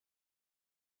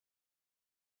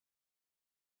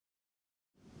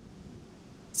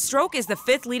Stroke is the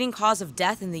 5th leading cause of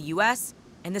death in the U.S.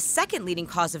 and the 2nd leading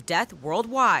cause of death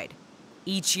worldwide.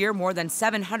 Each year, more than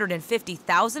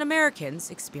 750,000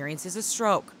 Americans experiences a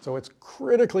stroke. So it's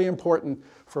critically important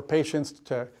for patients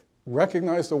to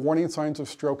recognize the warning signs of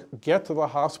stroke, get to the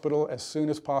hospital as soon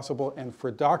as possible, and for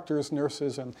doctors,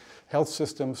 nurses, and health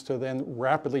systems to then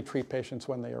rapidly treat patients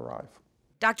when they arrive.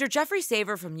 Dr. Jeffrey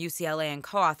Saver from UCLA and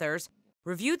co-authors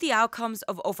reviewed the outcomes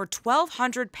of over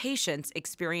 1,200 patients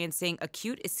experiencing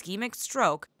acute ischemic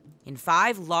stroke in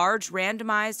 5 large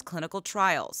randomized clinical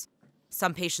trials.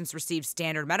 Some patients received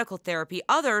standard medical therapy,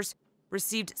 others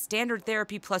received standard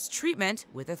therapy plus treatment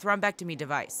with a thrombectomy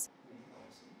device.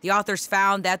 The authors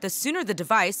found that the sooner the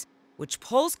device, which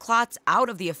pulls clots out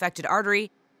of the affected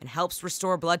artery and helps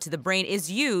restore blood to the brain,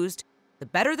 is used, the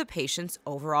better the patient's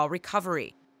overall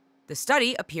recovery. The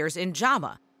study appears in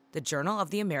JAMA, the Journal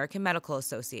of the American Medical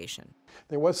Association.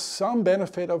 There was some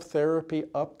benefit of therapy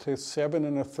up to 7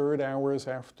 1/3 hours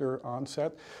after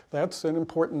onset. That's an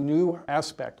important new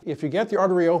aspect. If you get the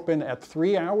artery open at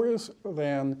 3 hours,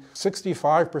 then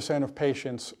 65% of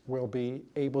patients will be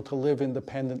able to live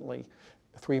independently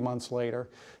 3 months later.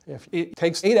 If it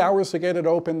takes 8 hours to get it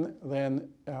open, then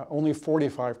only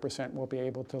 45% will be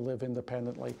able to live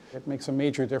independently. It makes a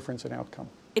major difference in outcome.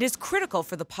 It is critical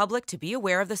for the public to be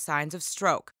aware of the signs of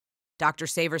stroke. Dr.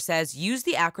 Saver says use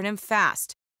the acronym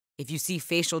FAST. If you see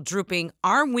facial drooping,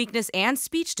 arm weakness, and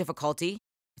speech difficulty,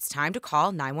 it's time to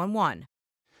call 911.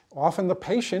 Often the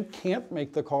patient can't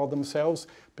make the call themselves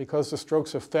because the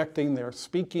stroke's affecting their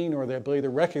speaking or their ability to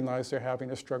recognize they're having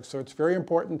a stroke. So it's very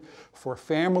important for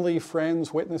family,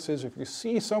 friends, witnesses. If you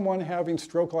see someone having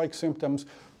stroke-like symptoms,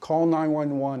 call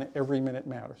 911. Every minute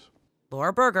matters.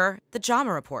 Laura Berger,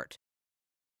 TheJAMAReport.